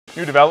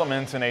New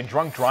developments in a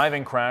drunk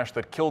driving crash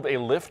that killed a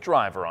Lyft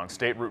driver on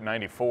State Route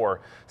 94.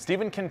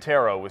 Stephen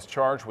Quintero was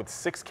charged with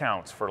 6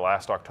 counts for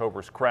last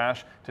October's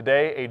crash.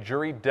 Today, a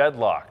jury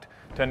deadlocked.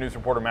 10 News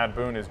reporter Matt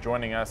Boone is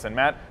joining us. And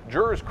Matt,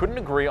 jurors couldn't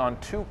agree on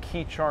 2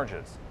 key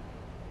charges.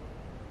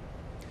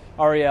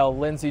 Ariel,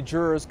 Lindsay,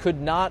 jurors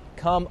could not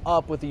come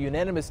up with a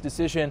unanimous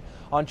decision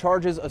on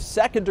charges of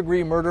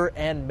second-degree murder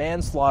and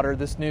manslaughter.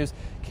 This news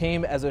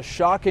came as a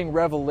shocking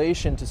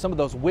revelation to some of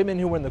those women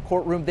who were in the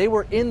courtroom. They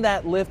were in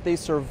that Lyft, they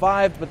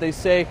survived, but they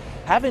say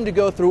having to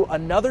go through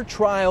another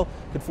trial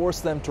could force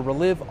them to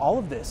relive all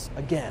of this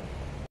again.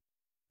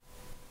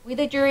 We,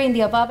 the jury, in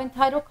the above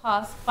entitled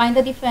cause, find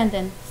the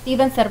defendant,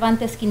 Stephen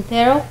Cervantes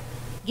Quintero,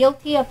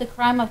 guilty of the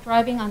crime of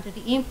driving under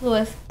the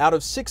influence. Out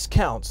of 6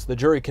 counts, the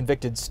jury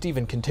convicted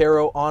Stephen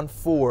Quintero on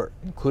 4,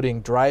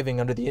 including driving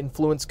under the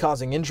influence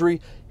causing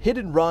injury, hit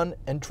and run,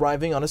 and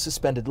driving on a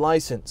suspended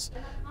license.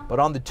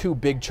 But on the 2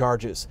 big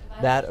charges,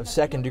 that of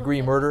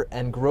second-degree murder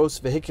and gross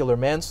vehicular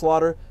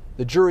manslaughter,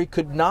 the jury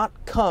could not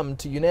come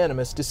to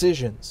unanimous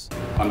decisions.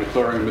 I'm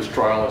declaring a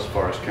mistrial as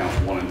far as counts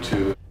 1 and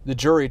 2. The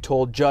jury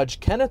told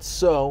Judge Kenneth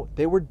So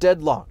they were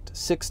deadlocked,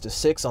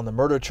 6-6 on the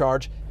murder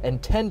charge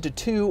and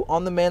 10-2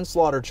 on the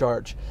manslaughter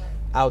charge.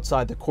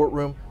 Outside the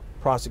courtroom,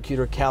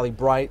 prosecutor Callie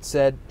Bright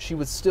said she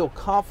was still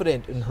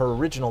confident in her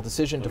original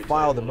decision to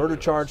file the murder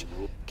charge,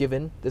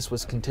 given this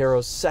was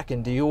Quintero's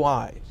second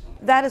DUI.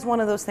 That is one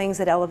of those things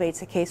that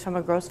elevates a case from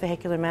a gross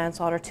vehicular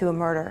manslaughter to a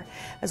murder,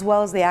 as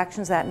well as the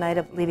actions that night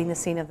of leaving the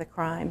scene of the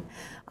crime.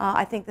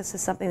 I think this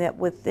is something that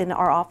within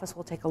our office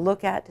we'll take a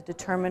look at to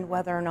determine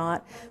whether or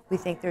not we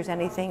think there's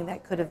anything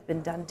that could have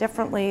been done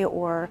differently,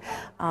 or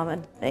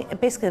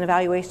basically an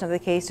evaluation of the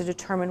case to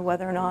determine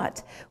whether or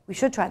not we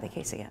should try the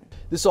case again.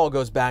 This all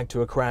goes back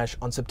to a crash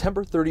on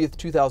September 30th,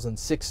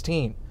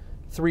 2016.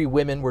 3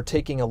 women were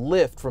taking a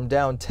Lyft from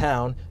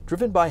downtown,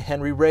 driven by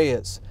Henry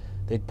Reyes.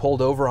 They'd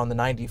pulled over on the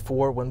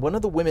 94 when one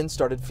of the women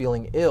started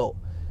feeling ill.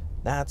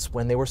 That's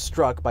when they were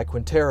struck by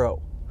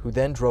Quintero, who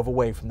then drove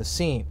away from the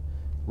scene.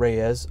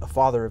 Reyes, a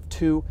father of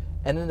 2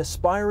 and an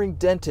aspiring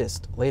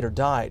dentist, later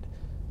died.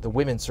 The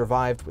women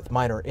survived with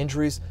minor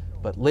injuries,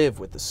 but live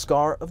with the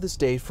scar of this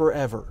day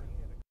forever.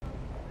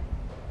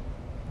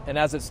 And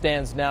as it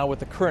stands now with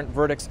the current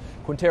verdicts,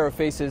 Quintero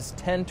faces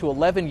 10 to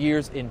 11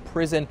 years in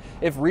prison.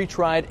 If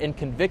retried and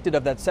convicted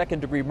of that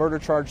second-degree murder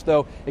charge,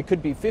 though, it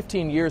could be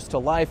 15 years to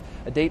life.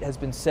 A date has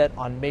been set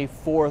on May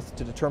 4th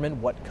to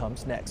determine what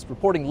comes next.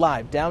 Reporting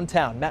live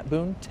downtown, Matt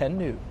Boone, 10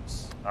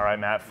 News. All right,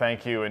 Matt,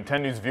 thank you. And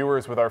 10 News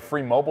viewers with our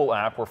free mobile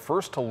app were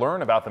first to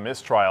learn about the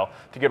mistrial.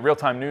 To get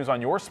real-time news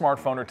on your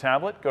smartphone or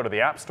tablet, go to the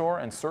App Store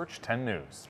and search 10 News.